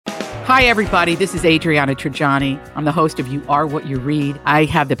Hi, everybody. This is Adriana Trajani. I'm the host of You Are What You Read. I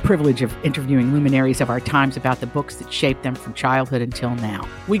have the privilege of interviewing luminaries of our times about the books that shaped them from childhood until now.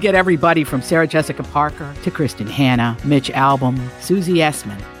 We get everybody from Sarah Jessica Parker to Kristen Hanna, Mitch Albom, Susie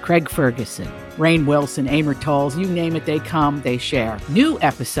Essman, Craig Ferguson, Rainn Wilson, Amor Tolls, you name it, they come, they share. New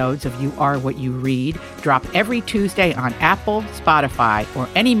episodes of You Are What You Read drop every Tuesday on Apple, Spotify, or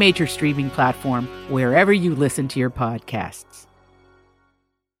any major streaming platform wherever you listen to your podcasts.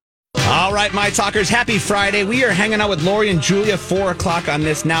 All right, my talkers, happy Friday. We are hanging out with Lori and Julia, 4 o'clock on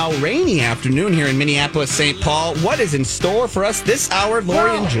this now rainy afternoon here in Minneapolis, St. Paul. What is in store for us this hour,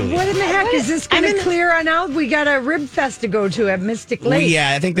 Lori and Julia? What in the heck is this going to clear on out? We got a rib fest to go to at Mystic Lake.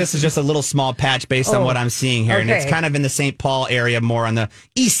 Yeah, I think this is just a little small patch based on what I'm seeing here. Okay. And it's kind of in the St. Paul area, more on the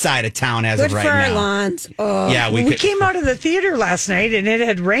east side of town as of right now. Good for our lawns. Oh. Yeah, we came out of the theater last night and it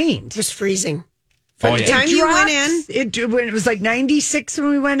had rained. It was freezing. From the time you went in, it was like 96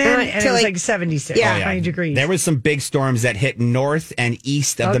 when we went in, and it was like 76, 20 degrees. There was some big storms that hit north and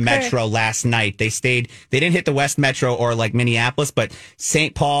east of the metro last night. They didn't hit the West Metro or like Minneapolis, but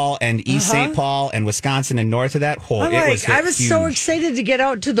St. Paul and East St. Paul and Wisconsin and north of that. I was so excited to get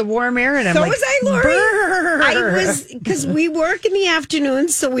out to the warm air, and was I, Lori. I was, because we work in the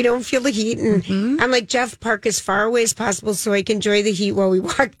afternoons, so we don't feel the heat, and I'm like, Jeff, park as far away as possible so I can enjoy the heat while we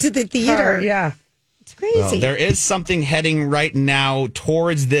walk to the theater. Yeah. Crazy. Well, there is something heading right now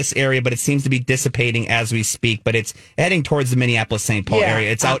towards this area, but it seems to be dissipating as we speak. But it's heading towards the Minneapolis-St. Paul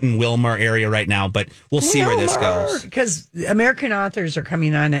area. It's out in Wilmer area right now, but we'll see where this goes. Because American authors are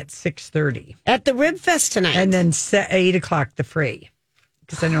coming on at 6:30 at the Rib Fest tonight, and then 8 o'clock the Fray.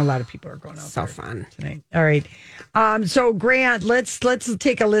 Because I know a lot of people are going out so fun tonight. All right, so Grant, let's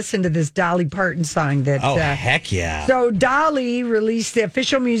take a listen to this Dolly Parton song. Heck yeah! So Dolly released the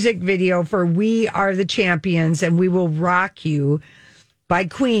official music video for "We Are the Champions" and "We Will Rock You" by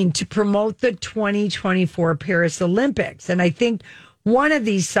Queen to promote the 2024 Paris Olympics. And I think one of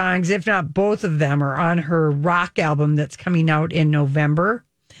these songs, if not both of them, are on her rock album that's coming out in November.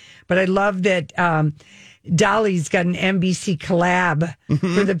 But I love that. Dolly's got an NBC collab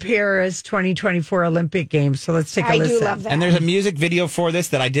for the Paris 2024 Olympic Games. So let's take a listen. I do love that. And there's a music video for this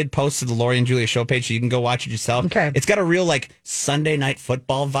that I did post to the Lori and Julia show page, so you can go watch it yourself. Okay. It's got a real Sunday night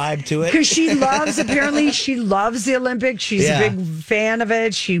football vibe to it. Because she loves the Olympics. She's a big fan of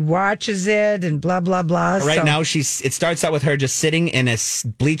it. She watches it and blah, blah, blah. Right now, it starts out with her just sitting in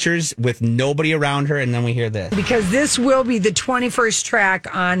bleachers with nobody around her, and then we hear this. Because this will be the 21st track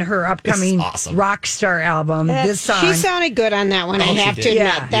on her upcoming Rockstar album. This song. She sounded good on that one, I have to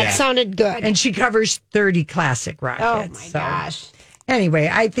admit. That sounded good. And she covers 30 classic rock hits. Oh, my gosh. Anyway,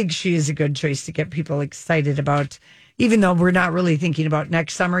 I think she is a good choice to get people excited about, even though we're not really thinking about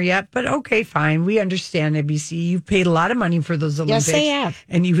next summer yet. But okay, fine. We understand, NBC. You've paid a lot of money for those Olympics. Yes, I have.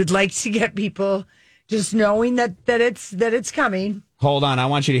 And you would like to get people just knowing that it's coming. Hold on, I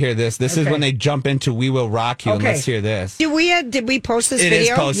want you to hear this. This is when they jump into "We Will Rock You." And let's hear this. Did we post this video? It is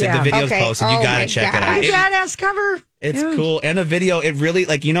posted. Yeah. The video's posted. You got to check it out. Badass cover. It's cool. And the video, it really,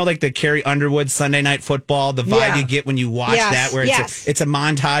 the Carrie Underwood Sunday Night Football, the vibe you get when you watch that, where it's a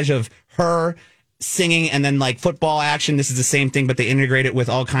montage of her singing and then football action. This is the same thing, but they integrate it with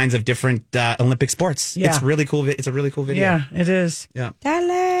all kinds of different Olympic sports. Yeah. It's really cool. It's a really cool video. Yeah, it is. Yeah.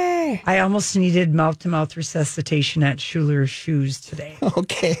 Dale. I almost needed mouth-to-mouth resuscitation at Schuler's Shoes today.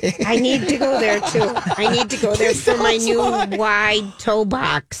 Okay. I need to go there, too. I need to go there for my new wide toe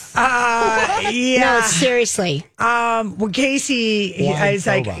box. Yeah. No, seriously. Well, Casey, I was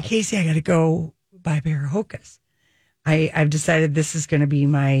like, Casey, I got to go buy a pair of Hokas. I've decided this is going to be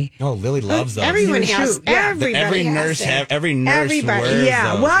my. Oh, Lily loves those. Everyone has. Everybody every nurse wears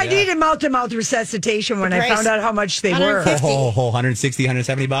yeah. those. Well, I needed mouth-to-mouth resuscitation when I found out how much they were. Oh, 160,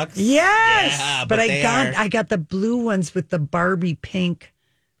 170 bucks. Yes, yeah, but I got the blue ones with the Barbie pink.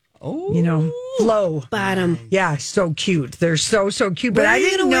 Oh, flow bottom. Yeah, so cute. They're so cute. But I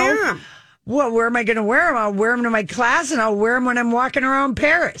didn't know. Wear them? Well, where am I going to wear them? I'll wear them to my class, and I'll wear them when I'm walking around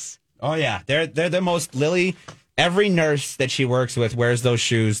Paris. Oh yeah, they're the most Lily. Every nurse that she works with wears those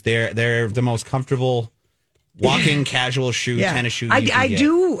shoes. They're the most comfortable walking casual shoe, tennis shoe. I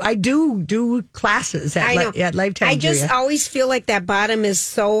do classes at Lifetime. I just always feel like that bottom is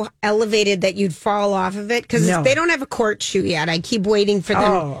so elevated that you'd fall off of it because they don't have a court shoe yet. I keep waiting for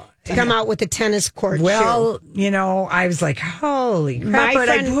them to come out with a tennis court shoe. Well, I was like, holy crap.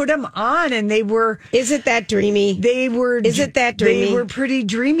 I put them on and they were. Is it that dreamy? Is it that dreamy? They were pretty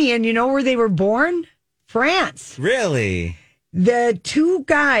dreamy. And you know where they were born? France. Really? The two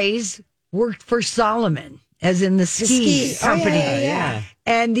guys worked for Salomon, as in the ski company. Yeah.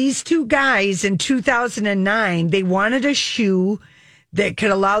 And these two guys in 2009, they wanted a shoe that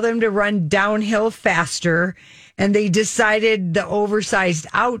could allow them to run downhill faster. And they decided the oversized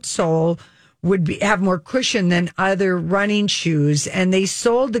outsole would have more cushion than other running shoes. And they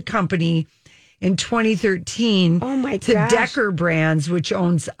sold the company in 2013 to Decker Brands, which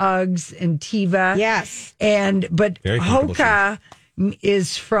owns Uggs and Teva. Yes. But Hoka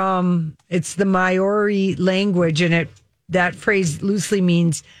is it's the Maori language, and that phrase loosely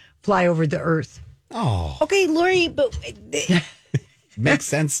means fly over the earth. Oh. Okay, Lori, but... Makes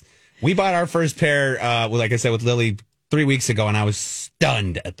sense. We bought our first pair, like I said, with Lily 3 weeks ago, and I was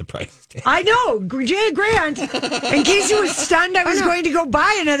stunned at the price tag. I know. Jay Grant, in case you was stunned, I was going to go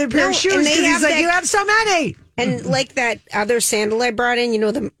buy another pair of shoes because he's like, you have so many. And like that other sandal I brought in,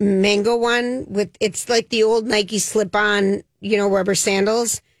 the mango one, it's like the old Nike slip-on, rubber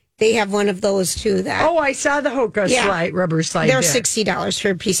sandals. They have one of those too. I saw the Hoka rubber slide. They're $60 for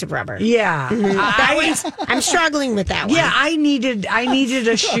a piece of rubber. Yeah, I'm struggling with that one. Yeah, I needed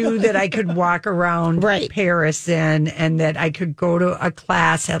a shoe that I could walk around Paris in, and that I could go to a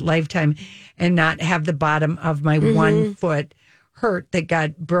class at Lifetime and not have the bottom of my 1 foot hurt that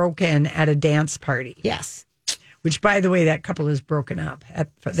got broken at a dance party. Yes. Which, by the way, that couple is broken up at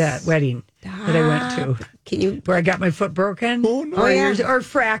that wedding that I went to. Where I got my foot broken? Oh, no. Or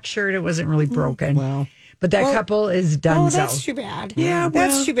fractured. It wasn't really broken. Wow. But that couple is done. Oh, that's too bad. Yeah,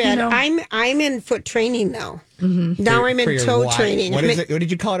 that's too bad. I'm in foot training though. Mm-hmm. Now I'm in toe training. What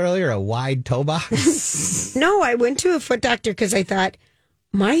did you call it earlier? A wide toe box? No, I went to a foot doctor because I thought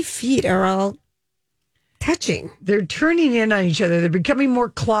my feet are all touching. They're turning in on each other. They're becoming more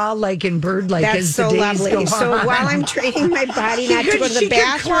claw-like and bird-like as the days go on. So while I'm training my body not to go to the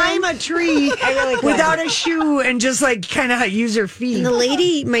bathroom, could climb a tree without a shoe and just kind of use her feet. And the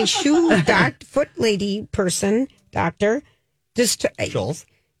lady, my foot lady person, doctor, just Jules.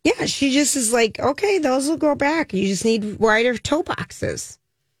 Yeah, she just is like, okay, those will go back. You just need wider toe boxes.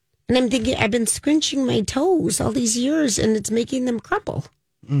 And I'm thinking, I've been squinching my toes all these years, and it's making them crumple.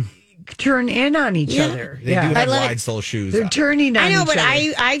 Turn in on each other. They do have wide sole shoes. They're turning on each other. I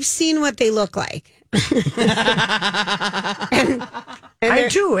know, but I've seen what they look like. and I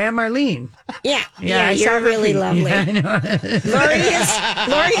too am Marlene. Yeah, you're really lovely. Yeah, I know.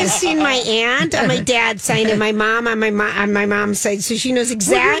 Lori has seen my aunt on my dad's side and my mom on my mom's side, so she knows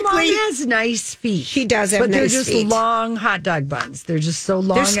exactly. Well, your mom has nice feet. She does have nice feet. But they're just feet. Long hot dog buns. They're just so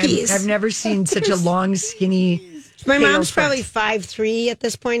long. They're skis. I've never seen such a long, skinny. My mom's probably 5'3" at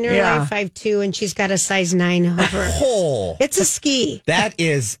this point in her life, 5'2", and she's got a size 9 hover. It's a ski. That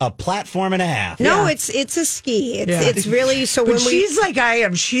is a platform and a half. No, it's a ski. It's really so. But she's like I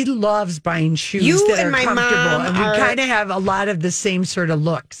am. She loves buying shoes that are comfortable, and we kind of have a lot of the same sort of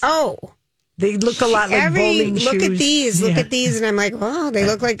looks. Oh. They look a lot like bowling shoes. Look at these, and I'm like, well, they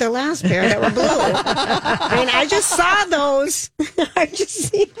look like the last pair that were blue. And I just saw those. I've just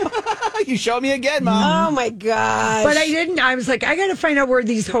seen them. You showed me again, Mom. Oh, my gosh. But I didn't. I was like, I got to find out where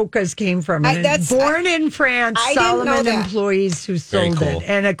these Hokas came from. Born in France, Solomon employees who sold it.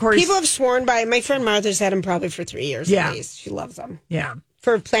 And, of course... People have sworn by it. My friend Martha's had them probably for 3 years at least. She loves them. Yeah.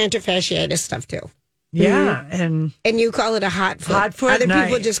 For plantar fasciitis stuff, too. Yeah, and you call it a hot foot. Hot foot. Other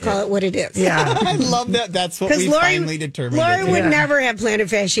people just call it what it is. Yeah, I love that. That's what we finally determined. Lori would never have plantar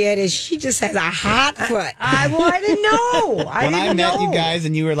fasciitis. She just has a hot foot. I didn't know. When I met you guys,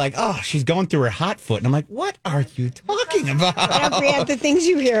 and you were like, "Oh, she's going through her hot foot," and I'm like, "What are you talking about?" Brianne, the things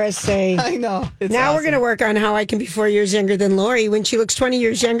you hear us say. I know. Now we're going to work on how I can be 4 years younger than Lori when she looks 20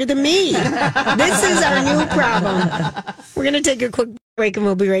 years younger than me. This is our new problem. We're going to take a quick break, and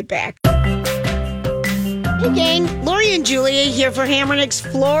we'll be right back. Hey gang, Lori and Julia here for Hamernick's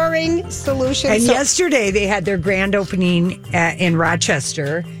Flooring Solutions. And yesterday they had their grand opening in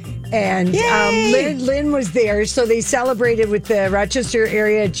Rochester. And Lynn was there, so they celebrated with the Rochester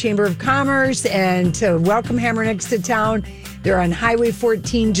Area Chamber of Commerce and to welcome Hamernick's to town. They're on Highway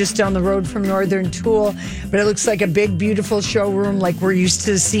 14, just down the road from Northern Tool. But it looks like a big, beautiful showroom like we're used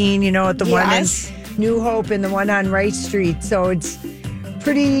to seeing, at the one in New Hope and the one on Rice Street. So it's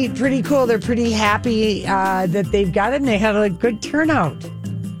pretty cool. They're pretty happy that they've got it, and they had a good turnout.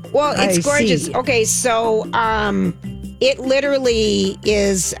 Well, it's gorgeous. Okay, so it literally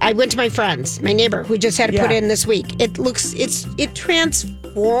is. I went to my neighbor who just had it put in this week. It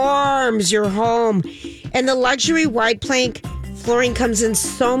transforms your home, and the luxury wide plank flooring comes in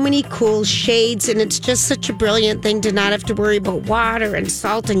so many cool shades, and it's just such a brilliant thing to not have to worry about water and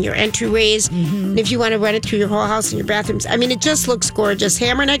salt in your entryways. Mm-hmm. And if you want to run it through your whole house and your bathrooms, I mean, it just looks gorgeous.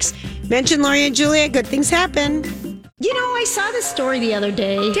 Hamernick's, mention Lori and Julia, good things happen. I saw this story the other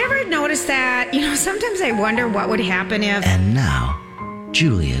day. Did you ever notice that? Sometimes I wonder what would happen if... And now,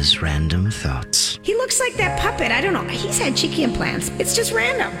 Julia's random thoughts. He looks like that puppet. I don't know. He's had cheeky implants. It's just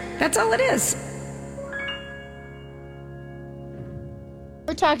random. That's all it is.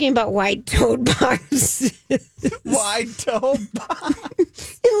 We're talking about wide-toed boxes. Wide-toed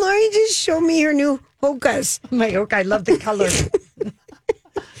box. And Lori just showed me her new Hokas. My Hoka, I love the color.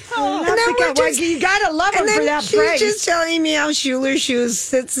 You gotta love them for that price. She's just telling me how Schuler Shoes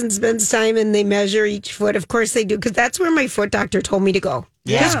sits and spends time and they measure each foot. Of course they do, because that's where my foot doctor told me to go.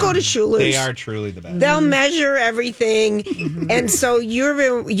 Yeah. Just go to Schuler's. They are truly the best. They'll measure everything. And so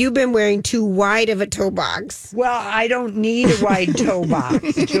you've been wearing too wide of a toe box. Well, I don't need a wide toe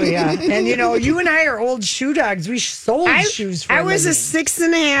box, Julia. And you and I are old shoe dogs. We sold shoes for I was a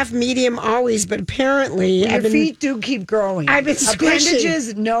 6.5 medium always, but apparently your feet do keep growing. I've been squishing.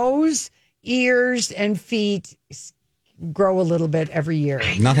 Appendages, nose, ears, and feet grow a little bit every year.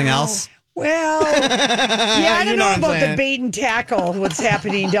 Nothing else? Well, I don't know about the bait and tackle, what's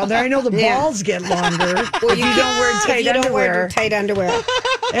happening down there. I know the balls get longer if you don't wear tight underwear.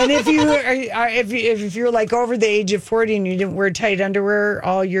 And if you're like over the age of 40 and you didn't wear tight underwear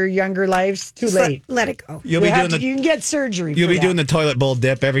all your younger lives, too late. Let it go. You can get surgery. You'll be doing the toilet bowl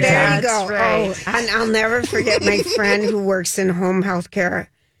dip every time. There you go. Right. Oh, and I'll never forget my friend who works in home health care,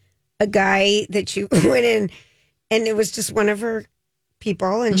 a guy that she went in, and it was just one of her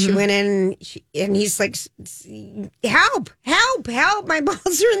people, and she went in and he's like, help, my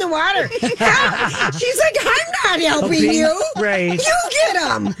balls are in the water, help. She's like, I'm not helping you, right? You get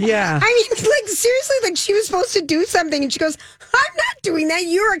them. Yeah, I mean, like, seriously, like, she was supposed to do something and she goes, I'm not doing that,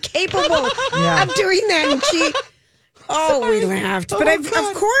 you're capable of doing that. And she we laughed. But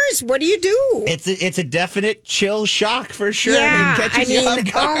of course, what do you do? It's a definite chill shock for sure. Yeah,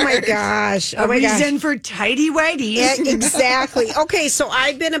 oh my gosh. A reason for tighty whities. Yeah, exactly. Okay, so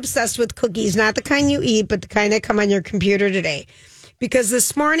I've been obsessed with cookies, not the kind you eat, but the kind that come on your computer today. Because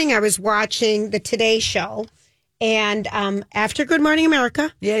this morning I was watching the Today Show, and after Good Morning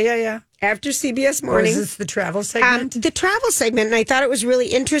America. Yeah. After CBS Morning. Or is this the travel segment? The travel segment, and I thought it was really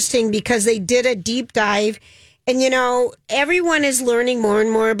interesting because they did a deep dive. And, everyone is learning more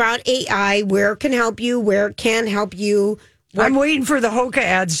and more about AI, where it can help you, where it can't help you. I'm waiting for the Hoka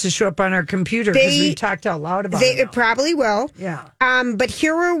ads to show up on our computer because we talked out loud about it. It probably will. Yeah. But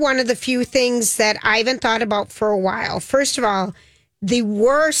here are one of the few things that I haven't thought about for a while. First of all, the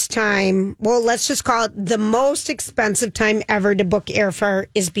worst time, let's just call it the most expensive time ever to book airfare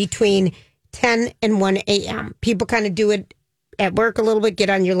is between 10 and 1 a.m. People kind of do it at work a little bit, get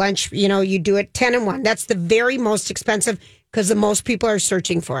on your lunch, you do it 10 and 1. That's the very most expensive because the most people are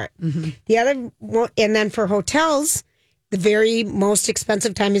searching for it. Mm-hmm. The other, and then for hotels, the very most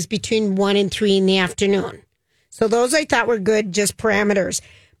expensive time is between 1 and 3 in the afternoon. So those I thought were good, just parameters.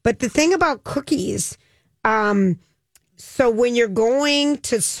 But the thing about cookies, so when you're going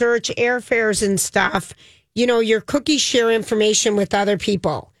to search airfares and stuff, your cookies share information with other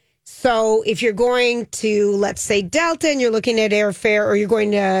people. So if you're going to, let's say, Delta, and you're looking at airfare, or you're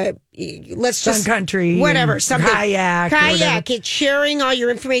going to, Sun Country, whatever, something, kayak, it's sharing all your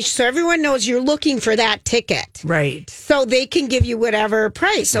information, so everyone knows you're looking for that ticket, right? So they can give you whatever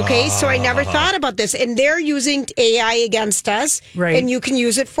price. Okay, so I never thought about this, and they're using AI against us, right? And you can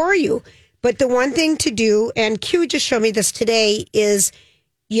use it for you. But the one thing to do, and Q just showed me this today, is,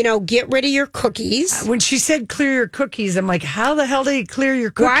 get rid of your cookies. When she said clear your cookies, I'm like, how the hell do you clear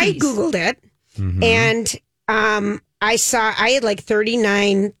your cookies? Well, I Googled it, and I had like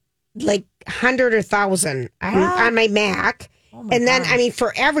 39, like 100 or 1,000 on my Mac. Oh my and then, gosh.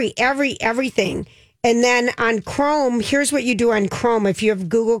 for everything. And then on Chrome, here's what you do on Chrome. If you have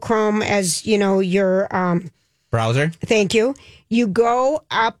Google Chrome as, your browser. Thank you. You go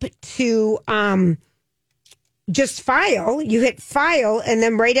up to just file, you hit file, and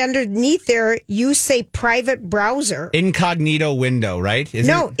then right underneath there, you say private browser. Incognito window, right?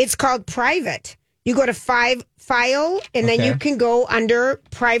 It's called private. You go to file, and then you can go under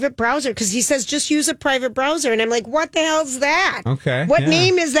private browser, because he says just use a private browser. And I'm like, what the hell's that? Okay. What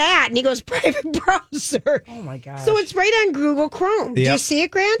name is that? And he goes, private browser. Oh, my gosh. So it's right on Google Chrome. Yep. Do you see it,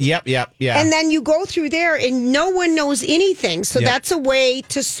 Grant? Yep. And then you go through there, and no one knows anything. So that's a way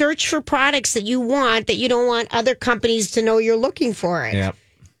to search for products that you want, that you don't want other companies to know you're looking for it. Yep.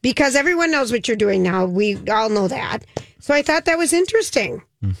 Because everyone knows what you're doing now. We all know that. So I thought that was interesting.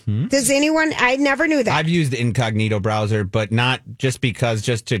 Mm-hmm. Does anyone? I never knew that. I've used the incognito browser, but not just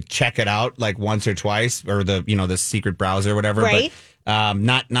to check it out like once or twice, or the secret browser or whatever. Right. But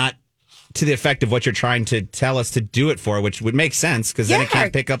not to the effect of what you're trying to tell us to do it for, which would make sense because then it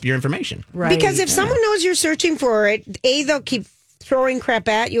can't pick up your information. Right. Because if someone knows you're searching for it, A, they'll keep throwing crap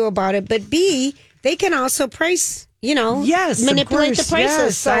at you about it, but B, they can also price manipulate the prices.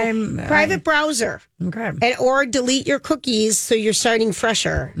 Yes, so private browser. Okay. Or delete your cookies so you're starting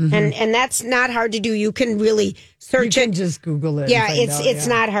fresher. Mm-hmm. And that's not hard to do. You can really search it. You can just Google it. Yeah, it's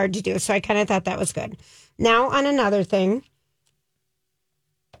not hard to do. So I kind of thought that was good. Now on another thing.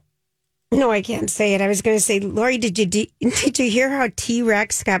 No, I can't say it. I was going to say, Lori, did you hear how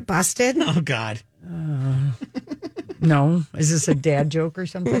T-Rex got busted? Oh, God. No. Is this a dad joke or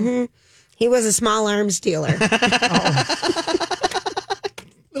something? Mm-hmm. He was a small arms dealer.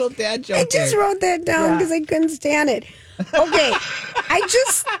 Little dad joke. I just wrote that down because I couldn't stand it. Okay.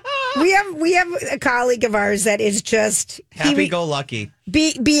 We have a colleague of ours that is just happy-go-lucky.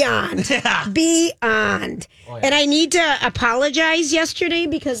 Beyond. Beyond. Oh, yeah. And I need to apologize yesterday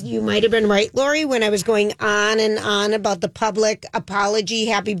because you might have been right, Lori, when I was going on and on about the public apology,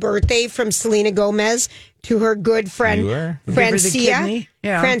 happy birthday from Selena Gomez to her good friend Francia.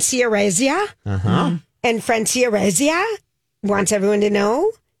 Francia Rezia. Uh-huh. And Francia Rezia wants everyone to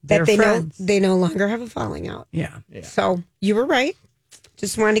know that they no longer have a falling out. Yeah. So you were right.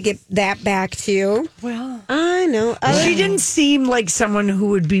 Just wanted to get that back to you. Well, I know. She didn't seem like someone who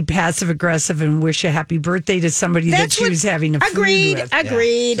would be passive aggressive and wish a happy birthday to somebody that she was having a feud with.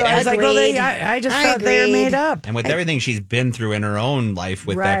 Agreed. So I was like, well, I just thought they were made up. And with everything she's been through in her own life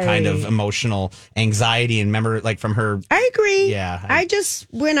with that kind of emotional anxiety, and remember, like from her. I agree. Yeah. I just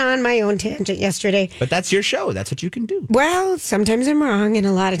went on my own tangent yesterday. But that's your show. That's what you can do. Well, sometimes I'm wrong, and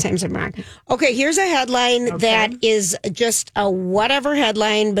a lot of times I'm wrong. Okay, here's a headline that is just a whatever headline,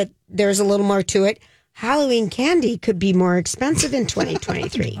 but there's a little more to it. Halloween candy could be more expensive in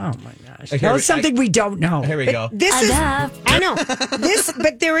 2023. Oh my gosh. That was something we don't know. Here we go. I know.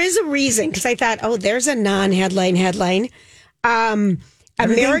 But there is a reason, because I thought, there's a non-headline headline.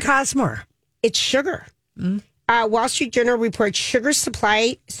 Everything costs more. It's sugar. Wall Street Journal reports sugar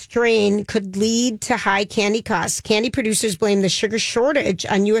supply strain could lead to high candy costs. Candy producers blame the sugar shortage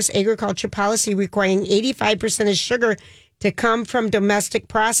on U.S. agriculture policy requiring 85% of sugar to come from domestic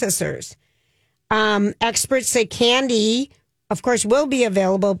processors. Experts say candy, of course, will be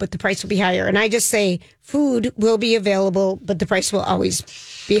available, but the price will be higher. And I just say food will be available, but the price will always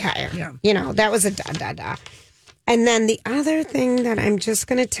be higher. Yeah. That was a da. And then the other thing that I'm just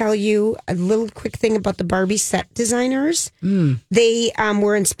going to tell you, a little quick thing about the Barbie set designers. They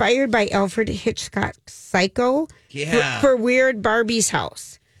were inspired by Alfred Hitchcock's Psycho for Weird Barbie's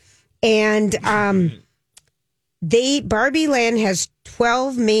House. And Barbie Land has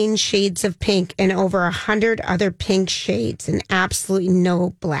 12 main shades of pink and over 100 other pink shades and absolutely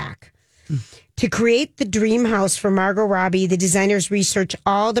no black. To create the dream house for Margot Robbie, the designers researched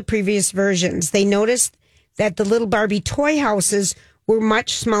all the previous versions. They noticed that the little Barbie toy houses were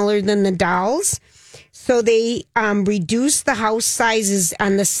much smaller than the dolls. So they reduced the house sizes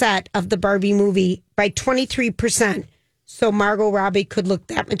on the set of the Barbie movie by 23%. So Margot Robbie could look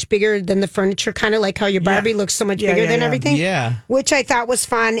that much bigger than the furniture, kind of like how your Barbie looks so much bigger than everything. Yeah. Which I thought was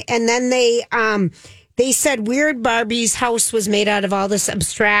fun. And then they said Weird Barbie's house was made out of all this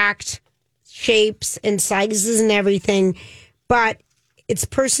abstract shapes and sizes and everything. But its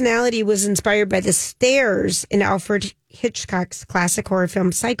personality was inspired by the stairs in Alfred Hitchcock's classic horror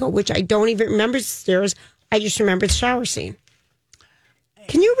film Psycho, which I don't even remember the stairs. I just remember the shower scene.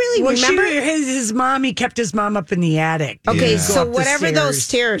 Can you really remember? His mom, he kept his mom up in the attic. Okay, so whatever those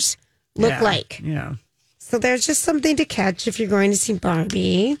stairs look like. Yeah. So there's just something to catch if you're going to see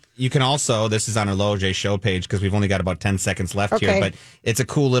Barbie. You can also, this is on our Low J show page because we've only got about 10 seconds left here, but it's a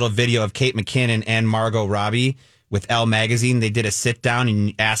cool little video of Kate McKinnon and Margot Robbie with Elle Magazine. They did a sit down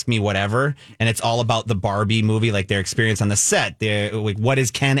and Ask Me Whatever, and it's all about the Barbie movie, like their experience on the set. Like, what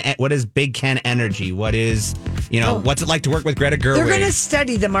is Big Ken energy? What is, what's it like to work with Greta Gerwig? They're going to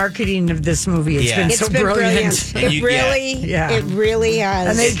study the marketing of this movie. It's been brilliant. It really has.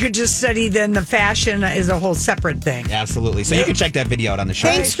 And they could just study then the fashion is a whole separate thing. Absolutely. So you can check that video out on the show.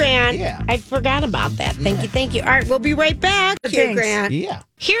 Thanks, Grant. Yeah. I forgot about that. Thank you. All right, we'll be right back. Here, Grant. Yeah.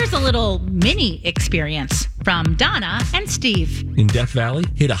 Here's a little mini experience from Donna and Steve. In Death Valley,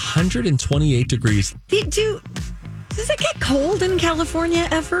 hit 128 degrees. Does it get cold in California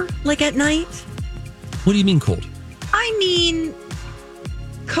ever? Like at night? What do you mean cold? I mean,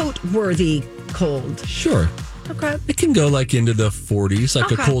 coat-worthy cold. Sure. Okay. It can go like into the 40s,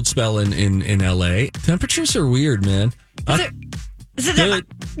 like a cold spell in LA. Temperatures are weird, man. Does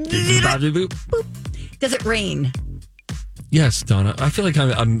it rain? Yes, Donna. I feel like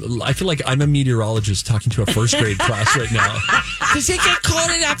I'm a meteorologist talking to a first grade class right now. Does it get cold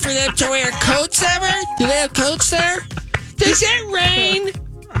enough for them to wear coats ever? Do they have coats there? Does it rain?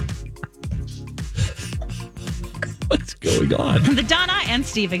 What's going on? The Donna and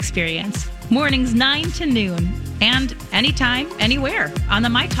Steve experience. Mornings 9 to noon. And anytime, anywhere on the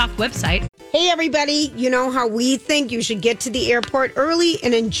My Talk website. Hey, everybody. You know how we think you should get to the airport early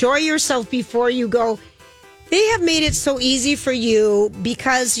and enjoy yourself before you go. They have made it so easy for you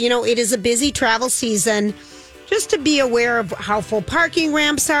because, it is a busy travel season. Just to be aware of how full parking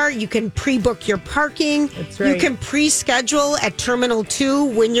ramps are, you can pre-book your parking. That's right. You can pre-schedule at Terminal 2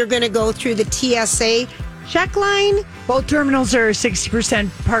 when you're going to go through the TSA check line. Both terminals are 60%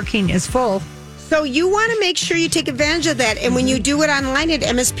 parking is full. So you want to make sure you take advantage of that. And when you do it online at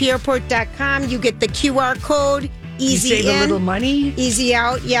mspairport.com, you get the QR code, easy you save a little money. Easy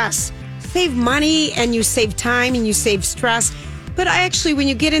out, yes. Save money and you save time and you save stress. But actually, when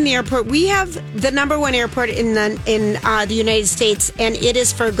you get in the airport, we have the number one airport in the United States, and it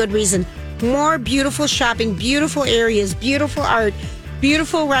is for a good reason. More beautiful shopping, beautiful areas, beautiful art,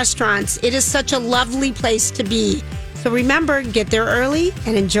 beautiful restaurants. It is such a lovely place to be. So remember, get there early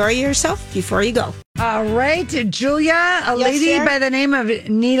and enjoy yourself before you go. All right, Julia, a lady by the name of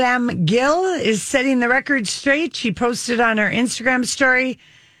Neelam Gill is setting the record straight. She posted on her Instagram story,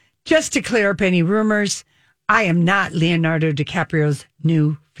 just to clear up any rumors, I am not Leonardo DiCaprio's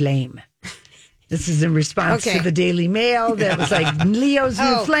new flame. This is in response to the Daily Mail that was like Leo's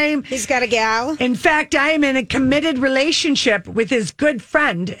new flame. He's got a gal. In fact, I am in a committed relationship with his good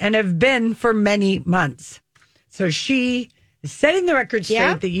friend and have been for many months. So she is setting the record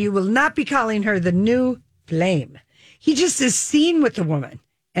straight that you will not be calling her the new flame. He just is seen with the woman.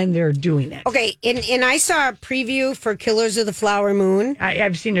 And they're doing it. Okay, and I saw a preview for Killers of the Flower Moon.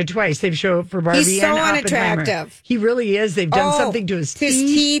 I've seen it twice. They've shown it for Barbie He's so and Oppenheimer. unattractive. He really is. They've done something to his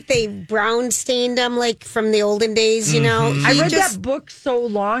teeth. They brown stained them like from the olden days, I read that book so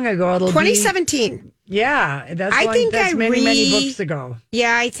long ago. 2017. Yeah, that's many books ago.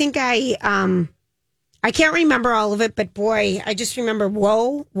 Yeah, I think I can't remember all of it, but boy, I just remember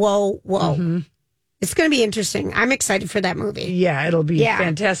whoa. Mm-hmm. It's going to be interesting. I'm excited for that movie. Yeah, it'll be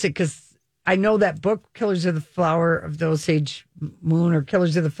fantastic because I know that book, Killers of the Flower of the Osage Moon or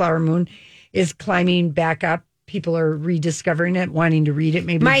Killers of the Flower Moon, is climbing back up. People are rediscovering it, wanting to read it.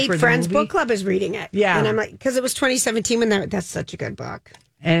 Maybe my friend's book club is reading it. Yeah, and I'm like, because it was 2017 when that's such a good book,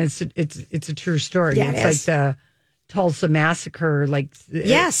 and it's a true story. Yeah, it's like the Tulsa Massacre.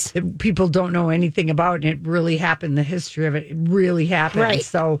 People don't know anything about, and it really happened. The history of it really happened. Right.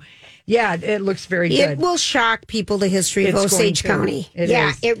 So. Yeah, it looks very good. It will shock people, the history of Osage County.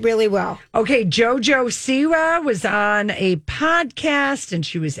 It really will. Okay, JoJo Siwa was on a podcast and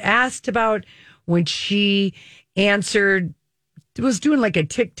she was asked about when she was doing like a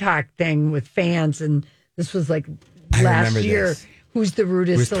TikTok thing with fans, and this was like last year. This. Who's the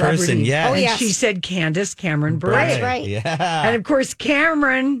rudest celebrity? Person, yeah. Oh, yes. She said Candace Cameron Bure. That's right. Yeah. And of course,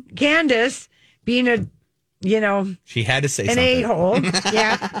 Candace, being she had to say an something. a-hole.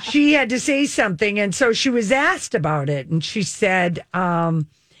 Yeah. She had to say something. And so she was asked about it. And she said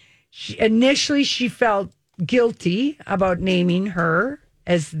initially she felt guilty about naming her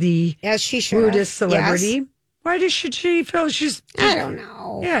as the rudest celebrity. Yes. Why should she feel I don't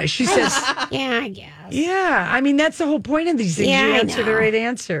know. Yeah, she says. Yeah, I guess. Yeah. I mean, that's the whole point of these things. Yeah, you answer the right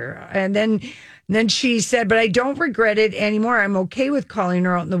answer. And then she said, but I don't regret it anymore. I'm okay with calling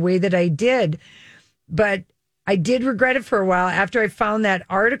her out in the way that I did. But I did regret it for a while after I found that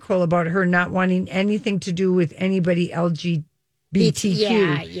article about her not wanting anything to do with anybody LGBTQ.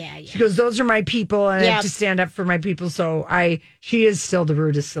 Yeah. She goes, those are my people, and I have to stand up for my people. So she is still the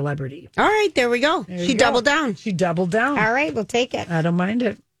rudest celebrity. All right, there we go. She doubled down. She doubled down. All right, we'll take it. I don't mind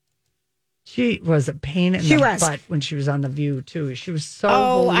it. She was a pain in the butt when she was on The View, too. She was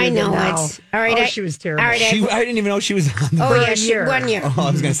so I know. All right, she was terrible. I didn't even know she was on the 1 year. Oh,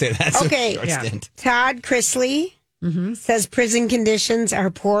 I was going to say that's okay. A short stint. Todd Chrisley says prison conditions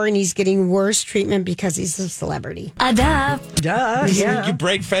are poor and he's getting worse treatment because he's a celebrity. Duh. Yeah. You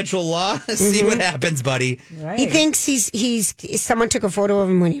break federal law, see what happens, buddy. Right. He thinks someone took a photo of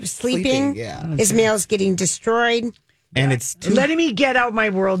him when he was sleeping. His mail's getting destroyed. And it's letting me get out my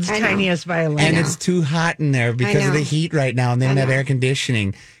world's tiniest violin. And it's too hot in there because of the heat right now, and they don't have air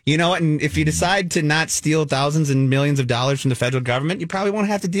conditioning. You know what? And if you decide to not steal thousands and millions of dollars from the federal government, you probably won't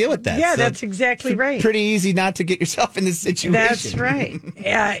have to deal with that. Yeah, that's exactly right. Pretty easy not to get yourself in this situation. That's right.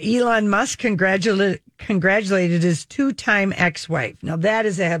 Elon Musk congratulated his two-time ex-wife. Now, that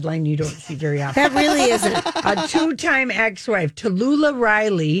is a headline you don't see very often. That really isn't. A two-time ex-wife. Tallulah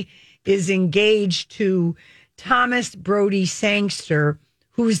Riley is engaged to Thomas Brody Sangster,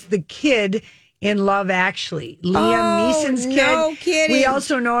 who's the kid in Love Actually. Liam Neeson's kid. No kidding. We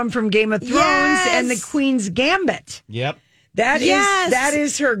also know him from Game of Thrones and The Queen's Gambit. Yep. That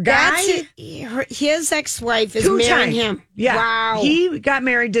is her guy. His ex-wife is marrying him. Yeah. Wow. He got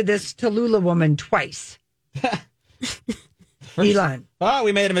married to this Tallulah woman twice. Elon. Oh,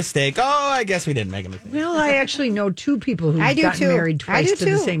 we made a mistake. Oh, I guess we didn't make a mistake. Well, I actually know two people who've gotten married twice to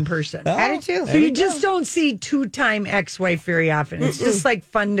the same person. I do too. So you just don't see two-time ex-wife very often. It's just like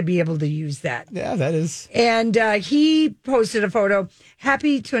fun to be able to use that. Yeah, that is. And he posted a photo.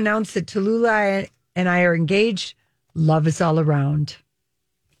 Happy to announce that Tallulah and I are engaged. Love is all around.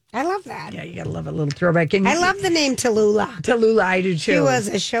 I love that. Yeah, you got to love a little throwback. And I love the name Tallulah. Tallulah, I do too. She was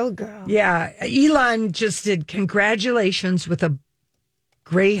a showgirl. Yeah. Elon just did congratulations with a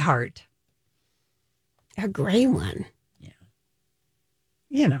gray heart. A gray one. Yeah.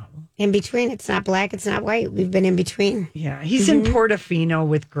 You know. In between. It's not black. It's not white. We've been in between. Yeah. He's in Portofino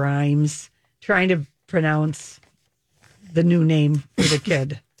with Grimes trying to pronounce the new name for the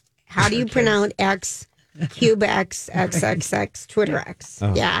kid. How do you pronounce X? Cube X, XXX, Twitter X.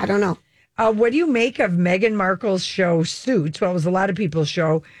 Oh. Yeah, I don't know. What do you make of Meghan Markle's show Suits? Well, it was a lot of people's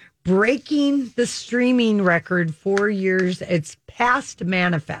show, breaking the streaming record 4 years. It's past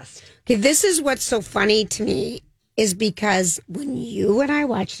Manifest. Okay, this is what's so funny to me is because when you and I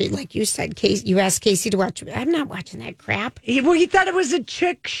watched it, like you said, Casey, you asked Casey to watch it. I'm not watching that crap. He thought it was a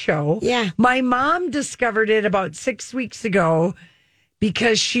chick show. Yeah. My mom discovered it about 6 weeks ago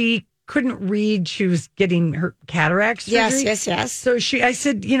because she couldn't read. She was getting her cataract surgery. Yes. So I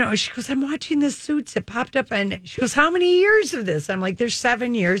said, she goes, I'm watching this Suits. It popped up and she goes, how many years of this? I'm like, there's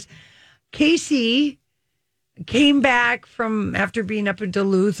 7 years. Casey came back from after being up in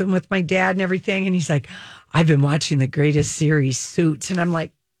Duluth and with my dad and everything. And he's like, I've been watching the greatest series, Suits. And I'm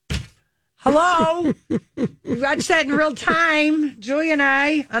like, hello. We watched that in real time, Julia and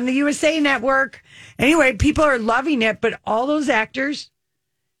I, on the USA Network. Anyway, people are loving it, but all those actors,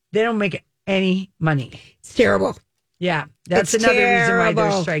 they don't make any money. It's terrible. Yeah, that's another reason why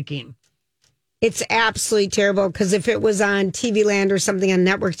they're striking. It's absolutely terrible because if it was on TV Land or something on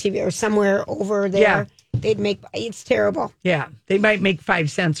network TV or somewhere over there, they'd make it's terrible. Yeah, they might make 5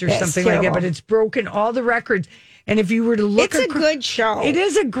 cents or something like that, but it's broken all the records. And if you were to look, it's a good show. It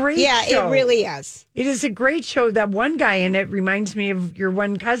is a great show. Yeah, it really is. It is a great show. That one guy in it reminds me of your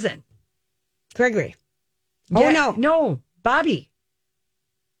one cousin, Gregory. Yeah, no, Bobby.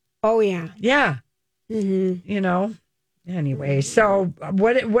 Oh, yeah. Yeah. Mm-hmm. Anyway, so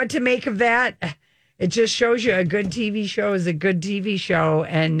what to make of that? It just shows you a good TV show is a good TV show.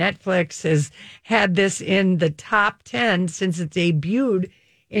 And Netflix has had this in the top 10 since it debuted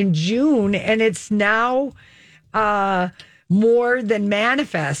in June. And it's now more than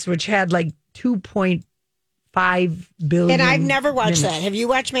Manifest, which had like 2.5 billion. And I've never watched that. Have you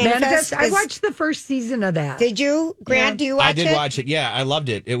watched Manifest? I watched the first season of that. Did you? Grant, do you watch it? I did watch it. Yeah, I loved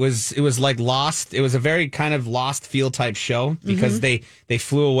it. It was like Lost. It was a very kind of Lost feel type show because they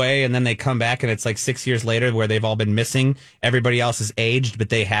flew away and then they come back and it's like 6 years later where they've all been missing. Everybody else has aged, but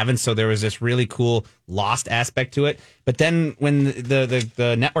they haven't. So there was this really cool Lost aspect to it. But then when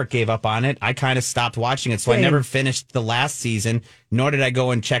the network gave up on it, I kind of stopped watching it. So I never finished the last season, nor did I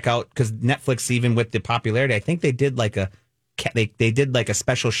go and check out, because Netflix, even with the popularity, I think they did like a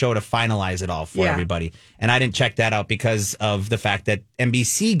special show to finalize it all for everybody. And I didn't check that out because of the fact that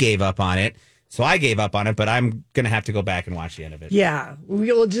NBC gave up on it. So I gave up on it, but I'm going to have to go back and watch the end of it. Yeah.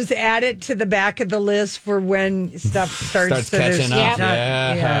 We'll just add it to the back of the list for when stuff starts catching up.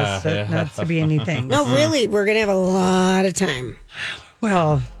 Not to be anything. No, really. We're going to have a lot of time.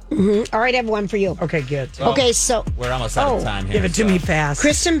 Well. All right, I have one for you. Okay, good. Well, okay, so. We're almost out of time here. Give it to me fast.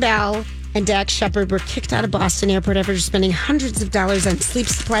 Kristen Bell and Dax Shepard were kicked out of Boston Airport after spending hundreds of dollars on sleep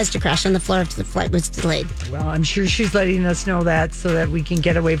supplies to crash on the floor after the flight was delayed. Well, I'm sure she's letting us know that so that we can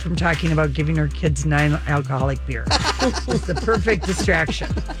get away from talking about giving her kids non-alcoholic beer. It's the perfect distraction.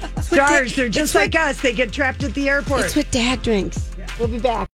 Stars, they're just like us. They get trapped at the airport. It's what Dad drinks. We'll be back.